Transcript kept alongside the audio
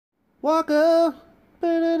Walker,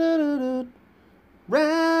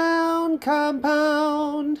 round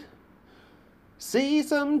compound, see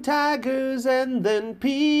some tigers and then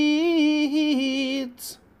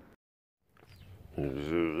peets.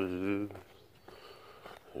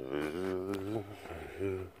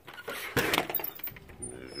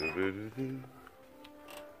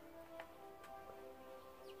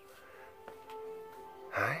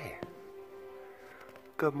 Hi.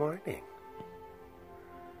 Good morning.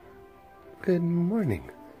 Good morning.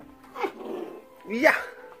 Yeah.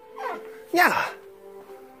 Yeah.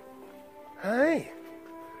 Hi.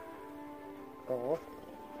 Oh.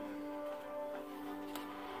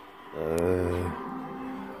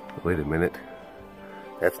 Wait a minute.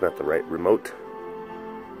 That's not the right remote.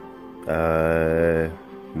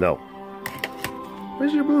 No.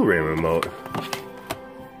 Where's your Blu-ray remote?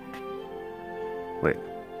 Wait.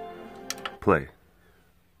 Play.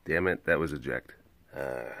 Damn it, that was eject.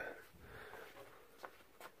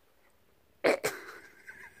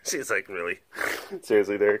 She's like, really?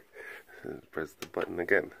 Seriously, Derek? Press the button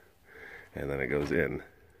again. And then it goes in.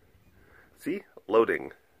 See?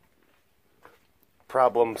 Loading.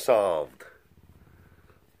 Problem solved.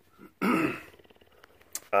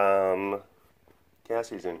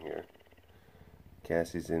 Cassie's in here.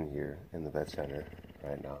 Cassie's in here in the vet center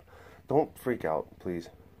right now. Don't freak out, please.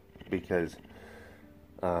 Because,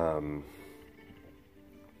 probably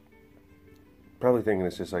thinking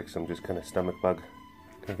it's just like some just kind of stomach bug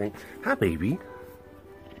kind of thing. Hi, baby.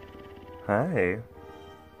 Hi.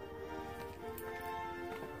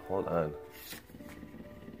 Hold on.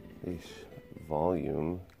 Eesh.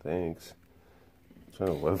 Volume. Thanks. I'm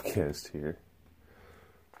trying to webcast here.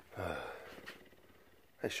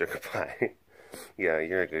 Hi, sugar pie. Yeah,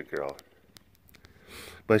 you're a good girl.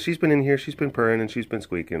 But she's been in here, she's been purring, and she's been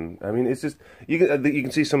squeaking. I mean, it's just, you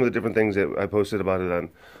can see some of the different things that I posted about it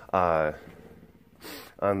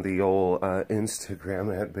on the old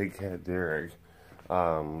Instagram at BigCatDerek.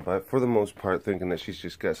 But for the most part, thinking that she's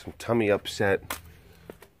just got some tummy upset,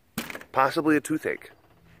 possibly a toothache.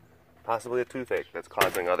 Possibly a toothache that's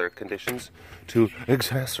causing other conditions to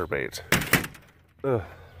exacerbate.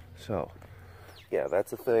 So, yeah,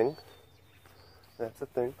 that's a thing. That's a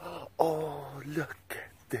thing. Oh, look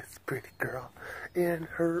at this pretty girl in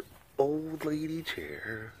her old lady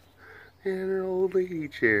chair. In her old lady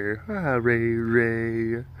chair. Ah, Ray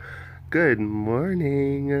Ray. Good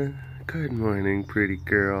morning. Good morning, pretty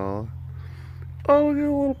girl. Oh, look at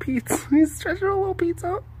her little peets. She's stretching her little peets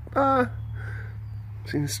out.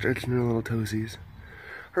 She's stretching her little toesies.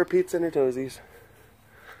 Her peets and her toesies.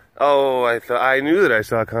 Oh, I knew that I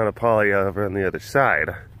saw kind of Polly over on the other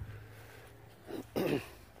side.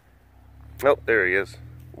 Oh, there he is.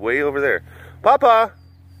 Way over there. Papa!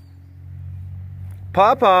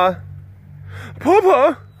 Papa!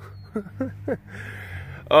 Papa!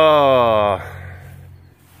 Oh.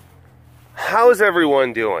 How's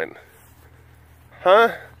everyone doing?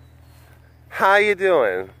 Huh? How you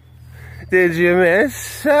doing? Did you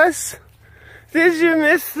miss us? Did you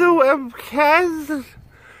miss the webcast?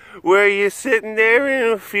 Were you sitting there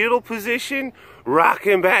in a fetal position,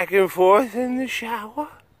 rocking back and forth in the shower?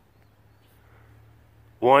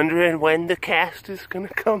 Wondering when the cast is gonna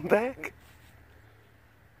come back?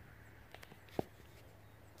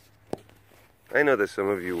 I know that some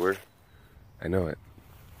of you were. I know it.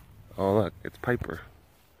 Oh look, it's Piper.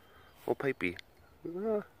 Oh Pipey.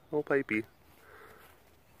 Oh Pipey.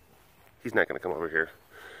 He's not gonna come over here.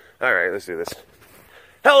 Alright, let's do this.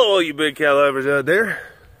 Hello all you big cat lovers out there.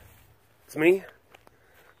 It's me,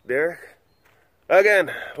 Derek.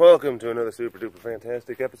 Again, welcome to another super duper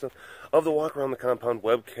fantastic episode of the Walk Around the Compound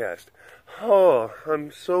webcast. Oh,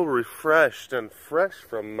 I'm so refreshed and fresh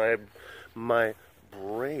from my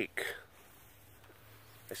break.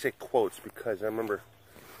 I say quotes because I remember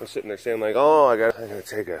I was sitting there saying like, oh, I gotta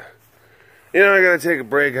take a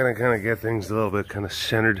break and kind of get things a little bit kind of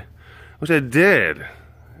centered, which I did.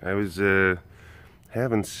 I was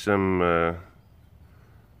having some,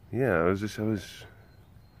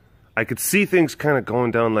 I could see things kind of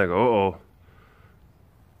going down like,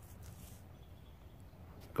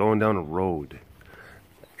 going down a road,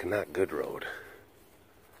 like not good road.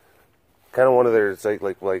 Kind of one of there's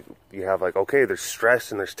like you have like, okay, there's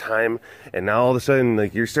stress and there's time, and now all of a sudden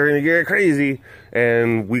like you're starting to get crazy,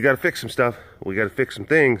 and we got to fix some stuff. We got to fix some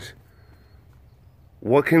things.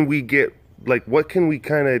 What can we get? Like, what can we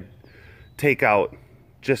kind of take out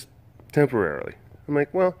just temporarily? I'm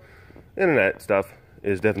like, well, internet stuff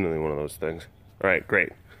is definitely one of those things. All right,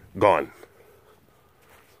 great, gone.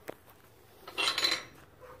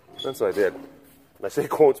 That's what I did. I say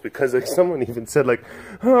quotes because like someone even said like,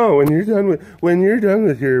 oh, when you're done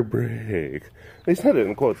with your break. They said it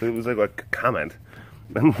in quotes. It was like a comment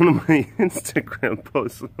on one of my Instagram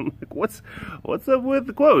posts. I'm like, what's up with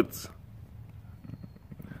the quotes?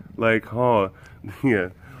 Like, oh, yeah,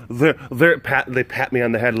 they pat me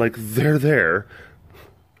on the head like they're there.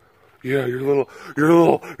 Yeah, you're a little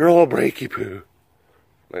breaky poo.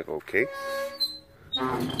 Like, okay.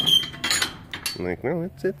 I'm like, no,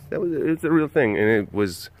 it's a real thing, and it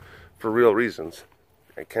was for real reasons.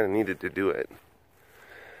 I kind of needed to do it.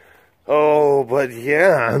 Oh, but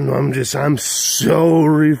yeah, I'm so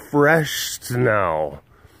refreshed now.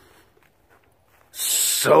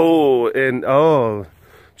 That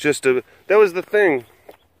was the thing.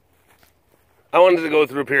 I wanted to go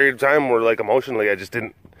through a period of time where, like, emotionally, I just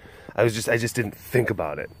didn't think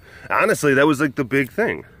about it. Honestly, that was like the big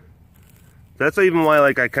thing. That's even why,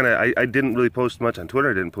 like, I didn't really post much on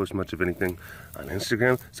Twitter. I didn't post much of anything on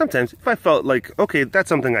Instagram. Sometimes, if I felt like, okay, that's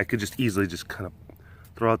something I could just easily just kind of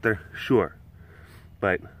throw out there, sure.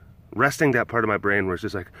 But resting that part of my brain where it's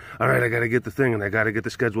just like, all right, I got to get the thing, and I got to get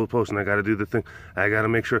the scheduled post, and I got to do the thing. I got to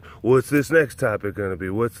make sure, what's this next topic going to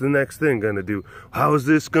be? What's the next thing going to do? How is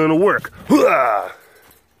this going to work? Yeah,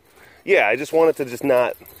 I just wanted to just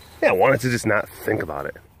not think about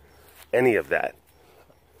it. Any of that.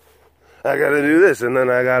 I gotta do this, and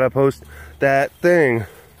then I gotta post that thing.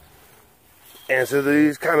 Answer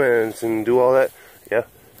these comments and do all that. Yeah.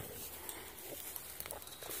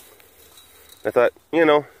 I thought, you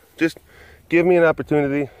know, just give me an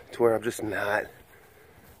opportunity to where I'm just not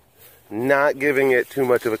giving it too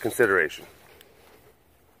much of a consideration.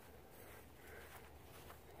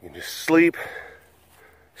 You just sleep,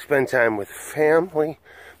 spend time with family,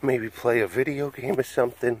 maybe play a video game or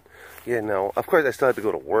something. You know, of course I still have to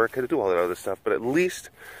go to work, I had to do all that other stuff, but at least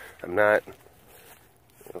I'm not, you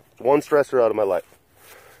know, one stressor out of my life.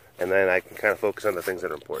 And then I can kind of focus on the things that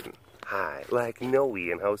are important. Hi, like Noe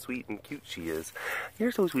and how sweet and cute she is.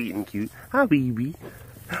 You're so sweet and cute. Hi, baby.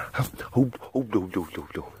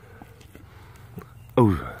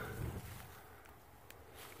 Oh.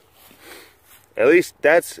 At least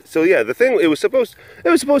that's, so yeah, the thing, it was supposed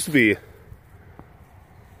to be, you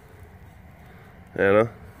know,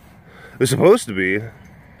 it was supposed to be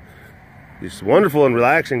this wonderful and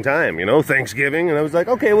relaxing time, you know, Thanksgiving, and I was like,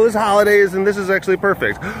 okay, well, it's holidays, and this is actually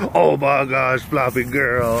perfect. Oh my gosh, floppy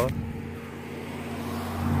girl.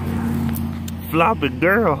 Floppy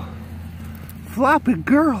girl. Floppy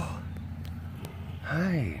girl.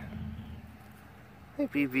 Hi. Hey,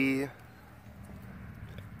 BB.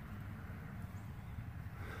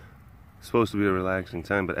 Supposed to be a relaxing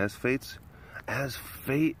time, but as fate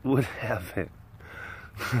would have it,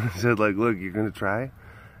 said like, look, you're gonna try,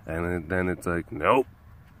 and then it's like, nope,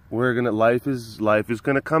 life is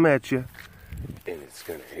gonna come at you, and it's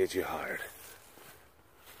gonna hit you hard.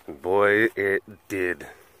 And boy, it did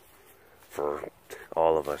for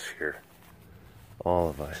all of us here, all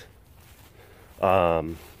of us.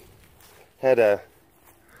 Had a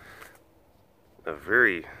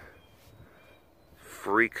very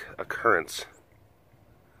freak occurrence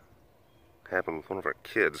happened with one of our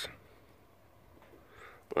kids.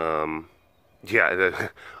 Yeah,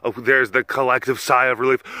 there's the collective sigh of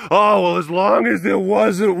relief. Oh, well, as long as it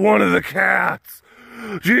wasn't one of the cats.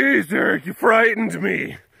 Jeez, Derek, you frightened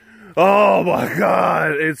me. Oh my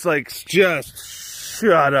God, it's like, just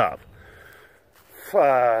shut up.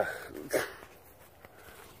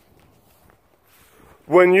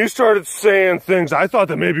 When you started saying things, I thought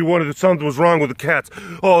that maybe something was wrong with the cats.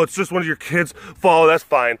 Oh, it's just one of your kids' fault. That's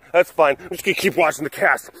fine. That's fine. I'm just gonna keep watching the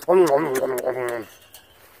cats.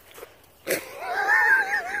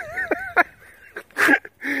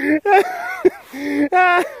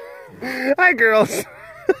 Hi, girls.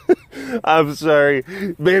 I'm sorry.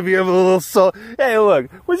 Maybe I'm a little Hey, look.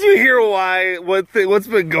 Once you hear what's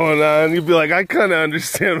been going on, you'd be like, I kind of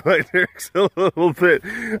understand why Derek's a little bit,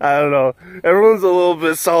 I don't know. Everyone's a little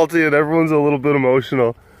bit salty and everyone's a little bit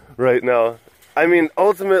emotional right now. I mean,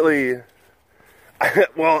 ultimately,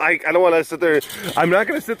 well, I don't want to sit there. I'm not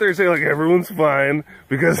going to sit there and say, like, everyone's fine,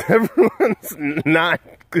 because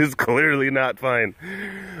is clearly not fine.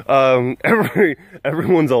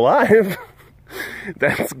 Everyone's alive.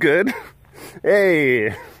 That's good.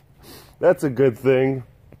 Hey, that's a good thing.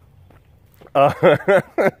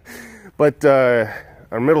 But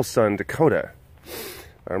our middle son, Dakota,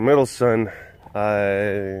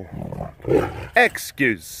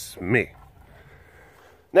 excuse me,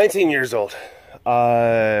 19 years old,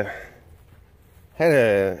 had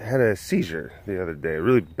a seizure the other day, a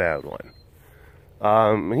really bad one.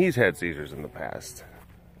 He's had seizures in the past,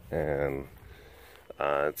 and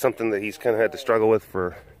It's something that he's kind of had to struggle with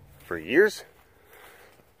for years.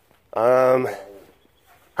 I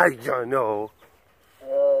don't know.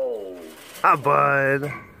 Hi,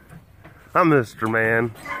 bud. I'm Mr.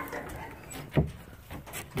 Man.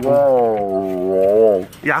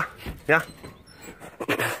 Yeah, yeah.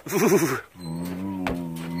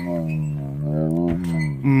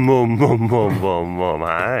 Mom,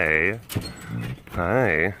 hi.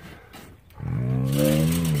 Hi.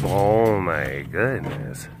 Oh my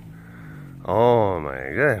goodness. Oh my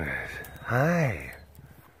goodness. Hi.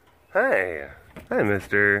 Hi. Hi,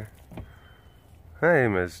 mister. Hi,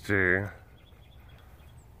 mister.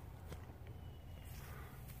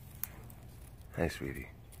 Hi, sweetie.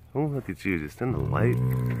 Oh, look at you, just in the light.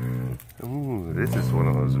 Ooh, this is one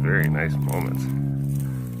of those very nice moments.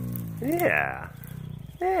 Yeah.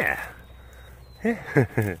 Yeah.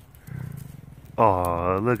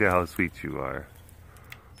 Oh, look at how sweet you are.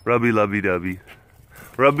 Rubby lovey dubby.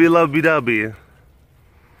 Rubby lovey dubby.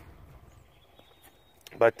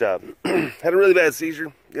 But had a really bad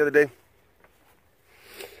seizure the other day.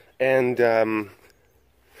 And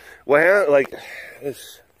well, like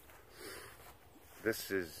this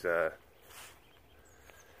is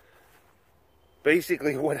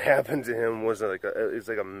basically what happened to him was like it's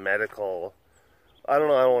like a medical. I don't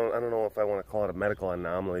know if I want to call it a medical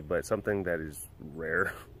anomaly, but something that is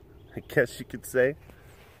rare, I guess you could say.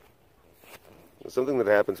 Something that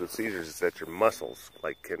happens with seizures is that your muscles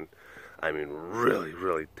can, really,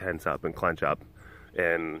 really tense up and clench up,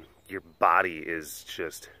 and your body is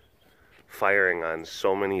just firing on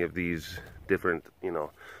so many of these different,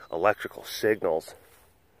 electrical signals,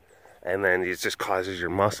 and then it just causes your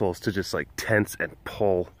muscles to just tense and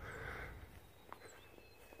pull.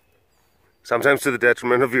 Sometimes to the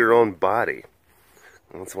detriment of your own body.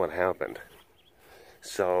 That's what happened.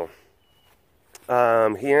 So,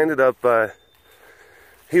 he ended up,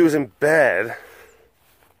 he was in bed.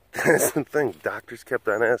 That's the thing, doctors kept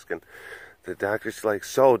on asking. The doctor's like,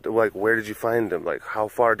 so, where did you find him? How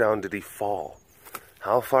far down did he fall?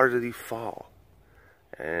 How far did he fall?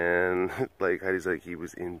 And, Heidi's like, he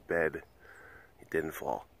was in bed. He didn't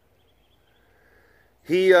fall.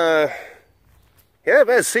 He had a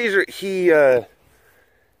bad seizure. He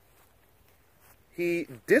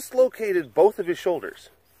dislocated both of his shoulders.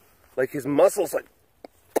 His muscles,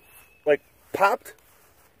 popped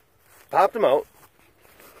him out.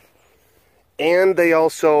 And they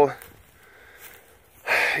also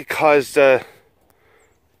caused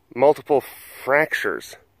multiple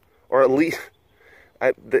fractures, or at least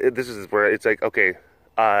this is where it's okay.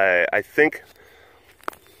 I think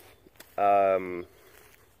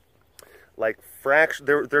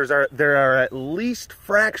there are at least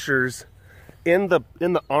fractures in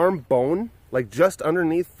the arm bone, just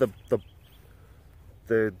underneath the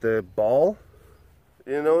ball,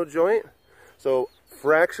 joint. So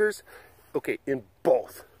fractures. Okay, in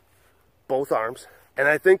both arms. And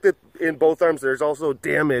I think that in both arms there's also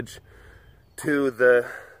damage to the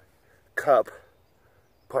cup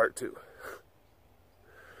part 2.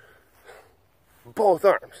 Both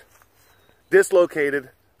arms.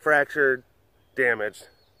 Dislocated, fractured, damaged.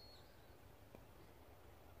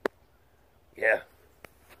 Yeah.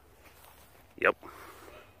 Yep.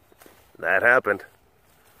 That happened.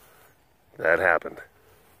 That happened.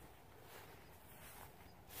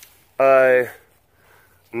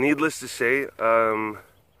 Needless to say,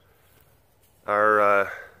 our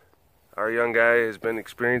young guy has been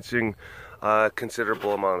experiencing a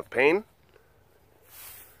considerable amount of pain.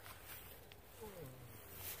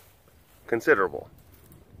 Considerable.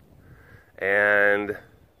 And,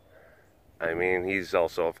 he's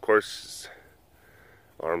also, of course,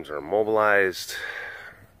 arms are immobilized,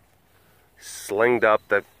 slinged up.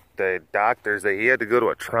 The doctors, he had to go to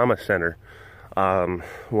a trauma center.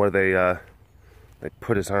 Where they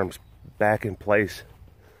put his arms back in place,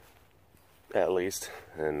 at least,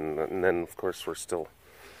 and then of course we're still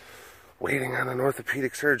waiting on an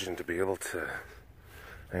orthopedic surgeon to be able to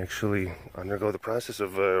actually undergo the process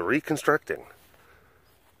of reconstructing,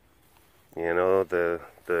 the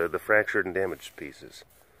fractured and damaged pieces.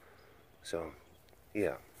 So,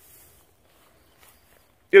 yeah.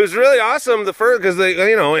 It was really awesome because they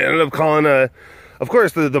ended up calling of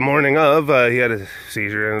course, the morning of, he had a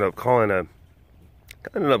seizure. Ended up calling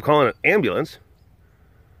an ambulance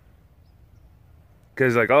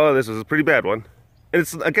because, oh, this was a pretty bad one. And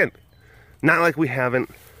it's, again, not like we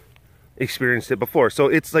haven't experienced it before. So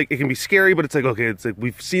it's it can be scary, but it's okay. It's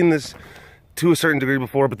we've seen this to a certain degree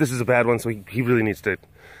before, but this is a bad one, so he really needs to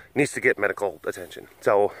get medical attention.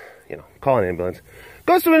 So, call an ambulance.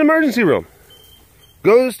 Goes to an emergency room.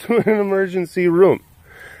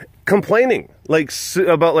 Complaining, like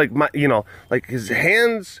about like my, you know, like his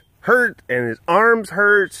hands hurt and his arms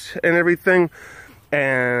hurt and everything,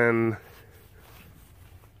 and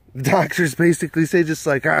the doctors basically say just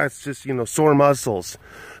like, it's just, you know, sore muscles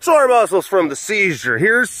from the seizure.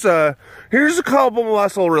 Here's a couple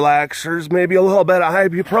muscle relaxers, maybe a little bit of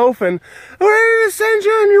ibuprofen. We're gonna send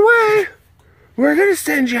you on your way. We're gonna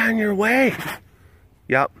send you on your way.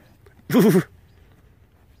 Yep.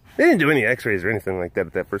 They didn't do any x-rays or anything like that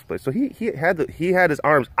at that first place. So he had his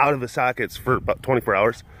arms out of the sockets for about 24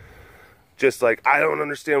 hours. Just like, I don't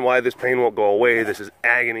understand why this pain won't go away. This is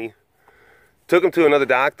agony. Took him to another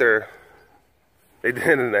doctor. They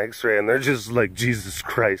did an x-ray and they're just like, Jesus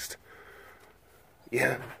Christ.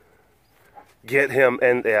 Yeah. Get him.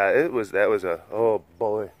 And yeah, that was a, oh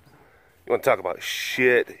boy. You want to talk about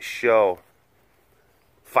shit show.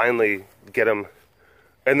 Finally get him.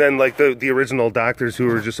 And then like the original doctors who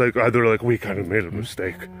were just like, they're like, we kind of made a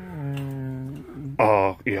mistake.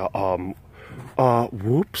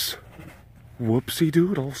 Whoops. Whoopsie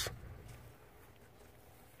doodles.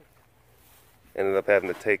 Ended up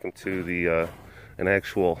having to take him to the an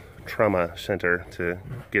actual trauma center to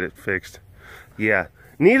get it fixed. Yeah,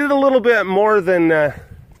 needed a little bit more than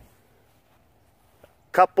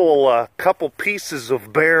couple pieces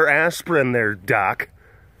of bare aspirin there, Doc.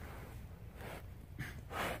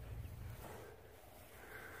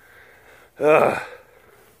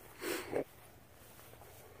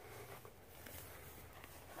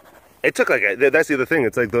 It took like that's the other thing.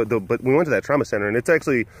 It's like but we went to that trauma center, and it's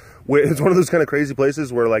actually it's one of those kind of crazy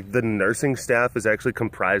places where like the nursing staff is actually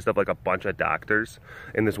comprised of like a bunch of doctors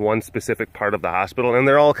in this one specific part of the hospital, and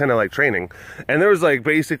they're all kind of like training. And there was like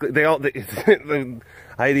basically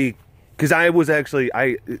Heidi, because I was actually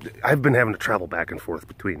I've been having to travel back and forth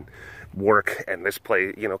between work and this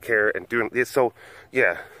place, you know, care and doing this. So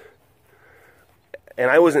yeah. And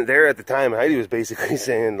I wasn't there at the time. Heidi was basically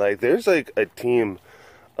saying like there's like a team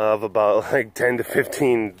of about like 10 to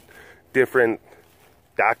 15 different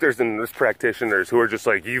doctors and nurse practitioners who are just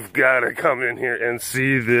like, you've got to come in here and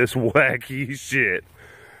see this wacky shit.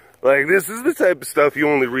 Like, this is the type of stuff you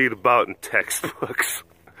only read about in textbooks.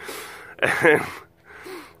 And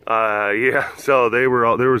yeah, so there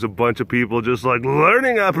was a bunch of people just like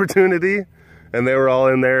learning opportunity, and they were all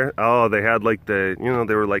in there. Oh, they had like they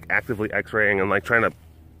were like actively x-raying and like trying to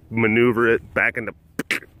maneuver it back into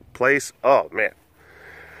place. Oh man.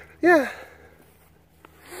 Yeah.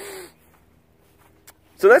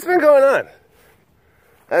 So that's been going on.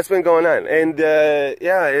 And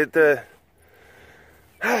yeah,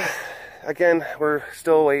 again, we're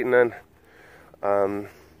still waiting on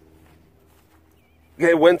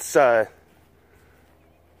yeah, once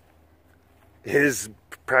his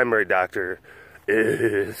primary doctor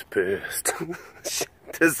is pissed,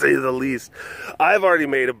 to say the least. I've already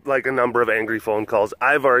made a number of angry phone calls.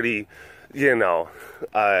 I've already, you know,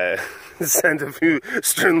 sent a few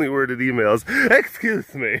sternly worded emails.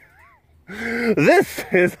 Excuse me, this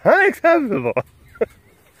is unacceptable.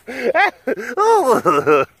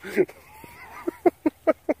 Oh.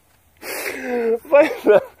 But,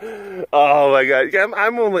 oh my god,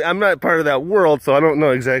 I'm not part of that world, so I don't know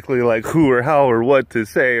exactly like who or how or what to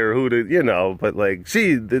say or who to, you know, but like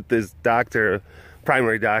this doctor,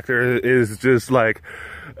 primary doctor, is just like,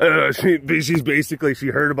 she's basically, she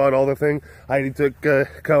heard about all the thing. I took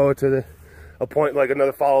Ko to the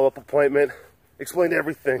another follow-up appointment, explained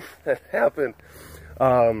everything that happened,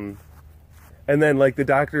 and then like the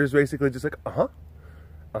doctor is basically just like,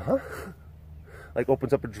 like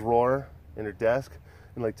opens up a drawer in her desk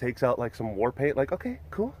and like takes out like some war paint, like, okay,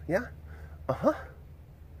 cool, yeah,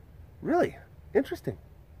 really interesting,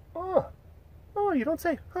 oh, you don't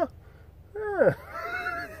say, huh?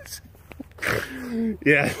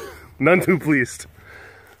 Yeah, none too pleased.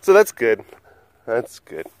 So that's good. Hi,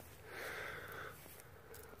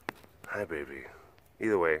 baby.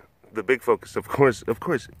 Either way, the big focus, of course,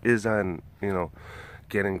 is on, you know,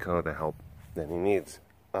 getting Ko the help that he needs.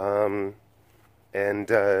 And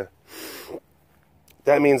that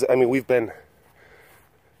means, I mean, we've been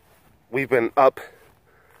up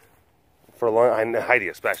for a long, Heidi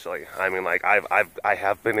especially. I mean, like, I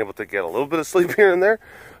have been able to get a little bit of sleep here and there.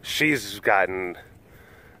 She's gotten,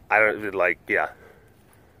 yeah,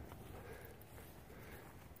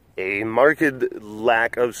 a marked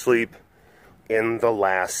lack of sleep in the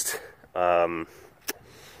last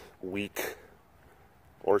week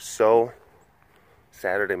or so.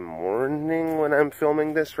 Saturday morning when I'm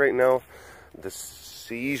filming this right now. The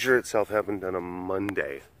seizure itself happened on a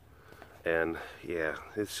Monday. And yeah,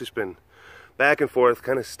 it's just been back and forth,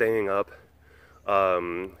 kind of staying up.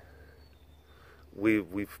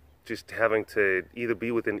 We've just having to either be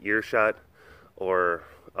within earshot or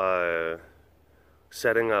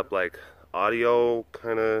setting up like audio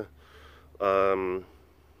kind of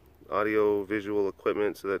audio visual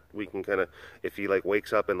equipment so that we can kind of, if he like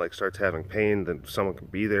wakes up and like starts having pain, then someone can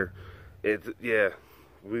be there. Yeah,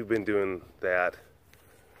 we've been doing that.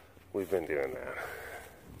 We've been doing that.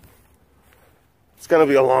 It's gonna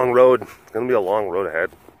be a long road. It's gonna be a long road ahead.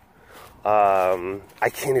 I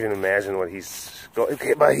can't even imagine what he's going.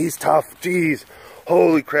 Okay, but he's tough. Jeez,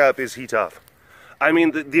 holy crap, is he tough? I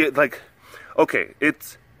mean, like, okay,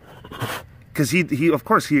 it's because he of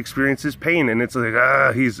course he experiences pain, and it's like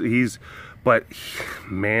but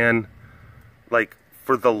man, like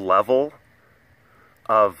for the level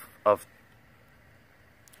of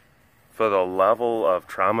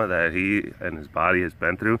trauma that he and his body has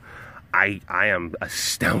been through, I am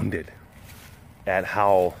astounded at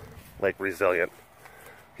how like resilient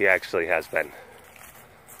he actually has been.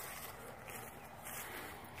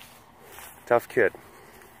 Tough kid.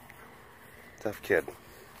 Tough kid.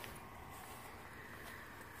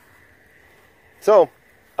 So,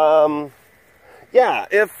 yeah,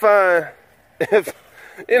 if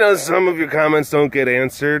you know, some of your comments don't get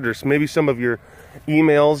answered, or maybe some of your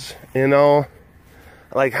emails, you know,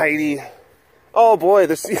 like Heidi. Oh boy,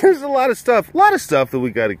 there's a lot of stuff that we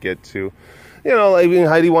got to get to. You know, I mean,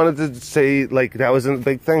 Heidi wanted to say like that wasn't a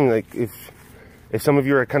big thing. Like if some of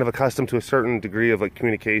you are kind of accustomed to a certain degree of like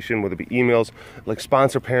communication, whether it be emails, like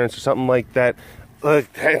sponsor parents or something like that, like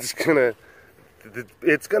it's gonna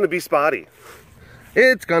be spotty.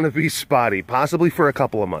 It's gonna be spotty, possibly for a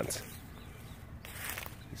couple of months.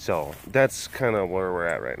 So that's kind of where we're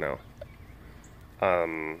at right now.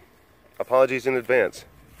 Apologies in advance,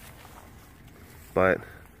 but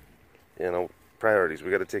you know, priorities.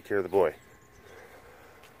 We got to take care of the boy.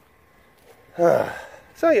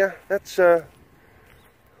 So yeah, that's where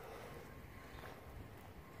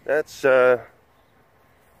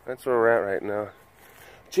we're at right now.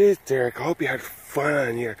 Jeez, Derek, I hope you had fun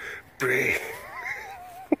on your break.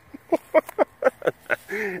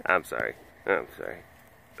 I'm sorry. And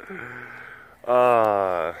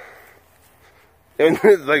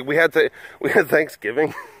like we had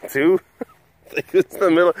Thanksgiving too. Like it's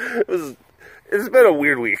the middle. It's been a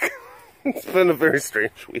weird week. It's been a very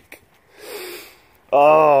strange week.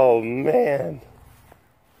 Oh man.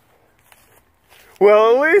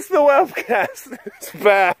 Well, at least the webcast is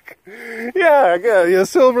back. Yeah,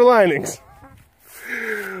 silver linings.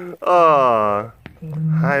 Oh,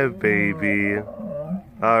 hi baby.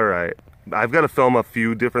 All right. I've got to film a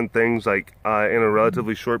few different things like in a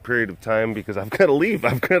relatively short period of time because I've got to leave.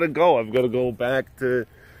 I've got to go back to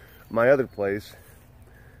my other place.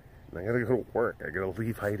 And I got to go to work. I got to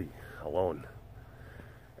leave Heidi alone.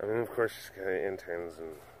 I mean, of course, she's got interns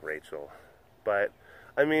and Rachel. But,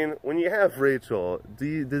 I mean, when you have Rachel,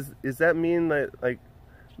 does that mean that, like,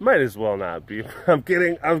 might as well not be. I'm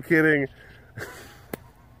kidding.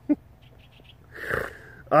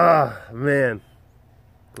 Ah, man.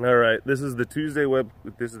 All right, this is the Tuesday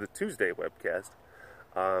webcast,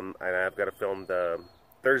 and I've got to film the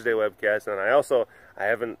Thursday webcast, and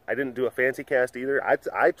I didn't do a fancy cast either.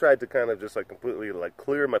 I tried to kind of just like completely like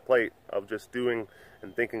clear my plate of just doing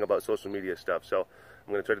and thinking about social media stuff. So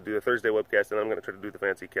I'm gonna try to do the Thursday webcast, and I'm gonna try to do the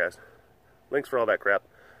fancy cast. Links for all that crap,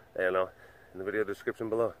 you know, in the video description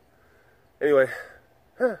below. Anyway,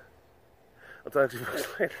 I'll talk to you folks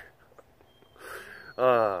later.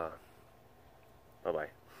 Bye bye.